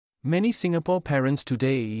Many Singapore parents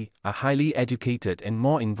today are highly educated and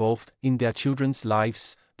more involved in their children's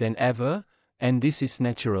lives than ever, and this is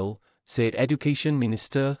natural, said Education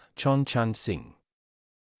Minister Chan Chun Sing.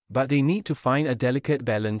 But they need to find a delicate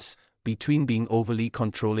balance between being overly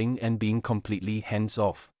controlling and being completely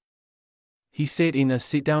hands-off. He said in a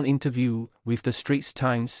sit-down interview with the Straits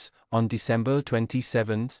Times on December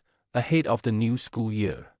 27, ahead of the new school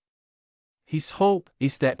year. His hope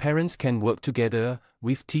is that parents can work together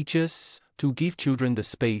with teachers to give children the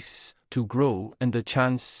space to grow and the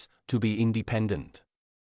chance to be independent.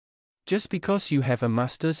 Just because you have a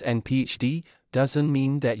master's and PhD doesn't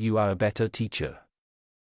mean that you are a better teacher.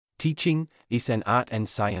 Teaching is an art and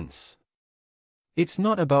science. It's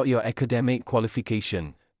not about your academic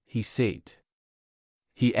qualification, he said.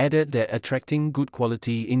 He added that attracting good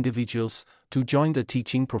quality individuals to join the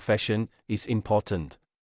teaching profession is important,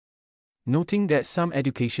 noting that some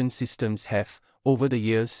education systems have, over the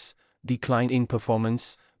years, declined in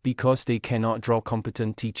performance because they cannot draw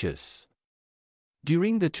competent teachers.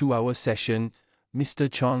 During the 2-hour session,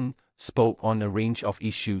 Mr. Chan spoke on a range of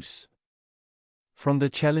issues, from the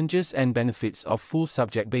challenges and benefits of full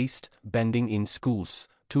subject-based banding in schools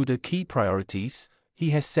to the key priorities he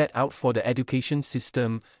has set out for the education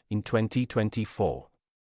system in 2024.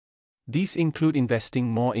 These include investing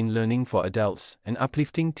more in learning for adults and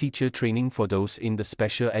uplifting teacher training for those in the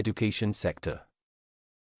special education sector.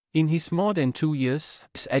 In his more than 2 years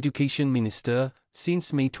as Education Minister,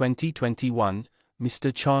 since May 2021,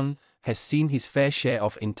 Mr. Chan has seen his fair share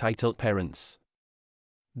of entitled parents.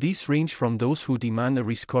 These range from those who demand a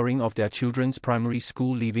rescoring of their children's primary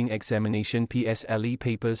school leaving examination PSLE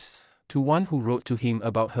papers, to one who wrote to him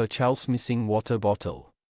about her child's missing water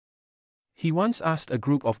bottle. He once asked a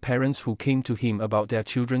group of parents who came to him about their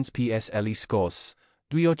children's PSLE scores,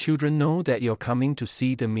 "Do your children know that you're coming to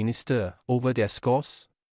see the minister over their scores?"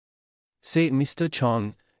 Said Mr.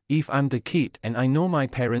 Chan, "If I'm the kid and I know my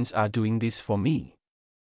parents are doing this for me,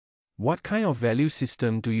 what kind of value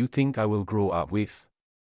system do you think I will grow up with?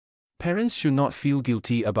 Parents should not feel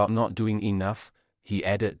guilty about not doing enough," he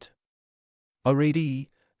added. Already,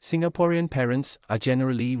 Singaporean parents are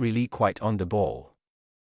generally really quite on the ball.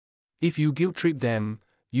 If you guilt-trip them,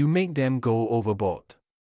 you make them go overboard.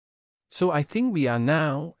 So I think we are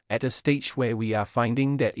now at a stage where we are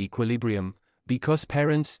finding that equilibrium, because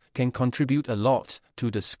parents can contribute a lot to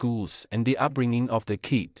the schools and the upbringing of the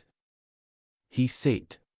kid, he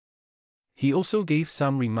said. He also gave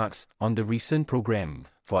some remarks on the recent program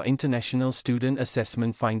for international student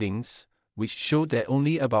assessment findings, which showed that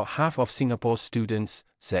only about half of Singapore's students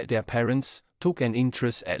said their parents took an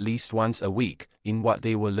interest at least once a week in what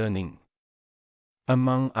they were learning.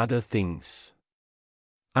 Among other things,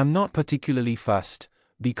 "I'm not particularly fussed,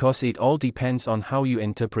 because it all depends on how you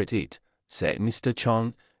interpret it," said Mr.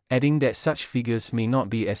 Chan, adding that such figures may not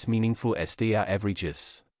be as meaningful as they are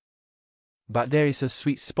averages. But there is a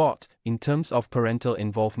sweet spot in terms of parental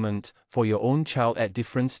involvement for your own child at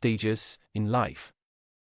different stages in life.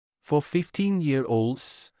 For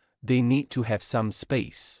 15-year-olds, they need to have some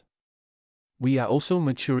space. We are also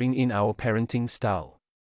maturing in our parenting style.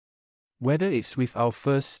 Whether it's with our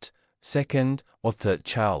first, second, or third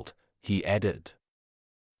child, he added.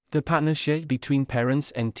 The partnership between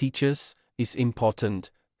parents and teachers is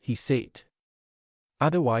important, he said.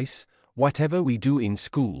 Otherwise, whatever we do in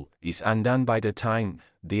school is undone by the time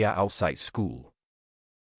they are outside school.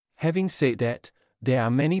 Having said that, there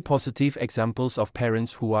are many positive examples of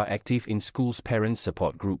parents who are active in schools' parent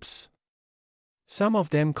support groups. Some of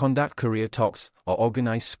them conduct career talks or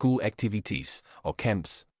organize school activities or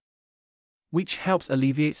camps, which helps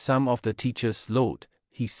alleviate some of the teachers' load,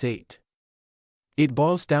 he said. It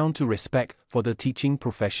boils down to respect for the teaching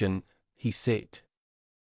profession, he said.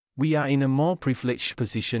 We are in a more privileged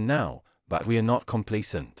position now, but we are not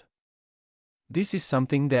complacent. This is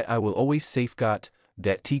something that I will always safeguard,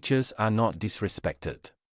 that teachers are not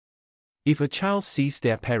disrespected. If a child sees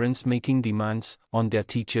their parents making demands on their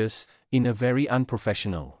teachers in a very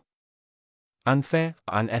unprofessional, unfair,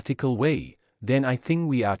 unethical way, then I think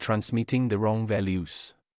we are transmitting the wrong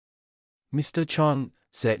values. Mr. Chan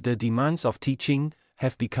said the demands of teaching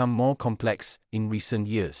have become more complex in recent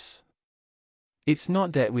years. It's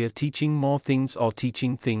not that we are teaching more things or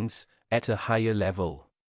teaching things at a higher level,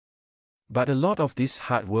 but a lot of this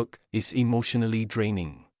hard work is emotionally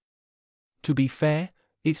draining. To be fair,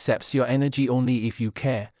 it saps your energy only if you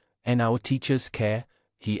care, and our teachers care,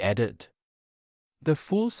 he added. The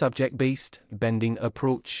full subject-based banding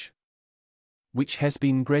approach, which has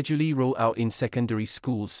been gradually rolled out in secondary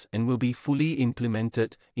schools and will be fully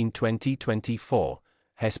implemented in 2024,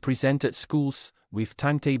 has presented schools with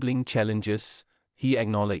timetabling challenges, he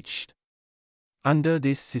acknowledged. Under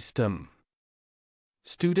this system,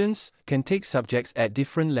 students can take subjects at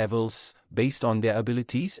different levels based on their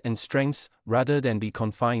abilities and strengths rather than be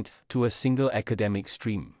confined to a single academic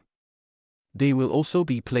stream. They will also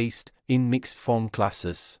be placed in mixed-form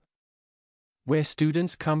classes, where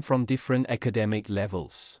students come from different academic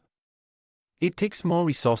levels. It takes more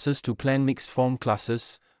resources to plan mixed-form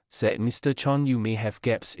classes, said Mr. Chan. You may have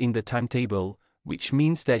gaps in the timetable, which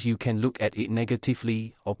means that you can look at it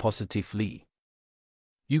negatively or positively.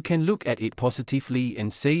 You can look at it positively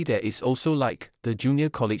and say that it's also like the junior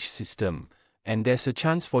college system, and there's a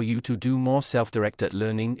chance for you to do more self-directed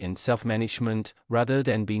learning and self-management rather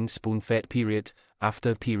than being spoon-fed period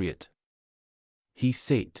after period, he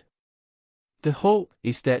said. The hope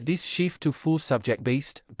is that this shift to full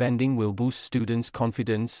subject-based banding will boost students'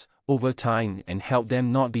 confidence over time and help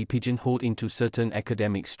them not be pigeonholed into certain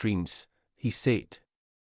academic streams, he said.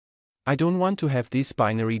 I don't want to have this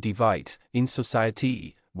binary divide in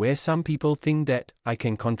society, where some people think that I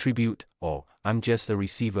can contribute or I'm just a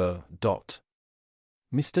receiver.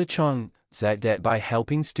 Mr. Chan said that by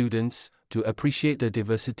helping students to appreciate the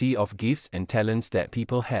diversity of gifts and talents that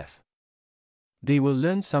people have, they will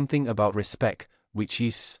learn something about respect, which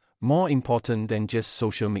is more important than just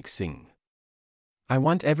social mixing. I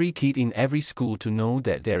want every kid in every school to know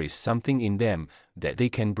that there is something in them that they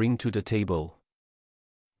can bring to the table,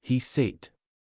 he said.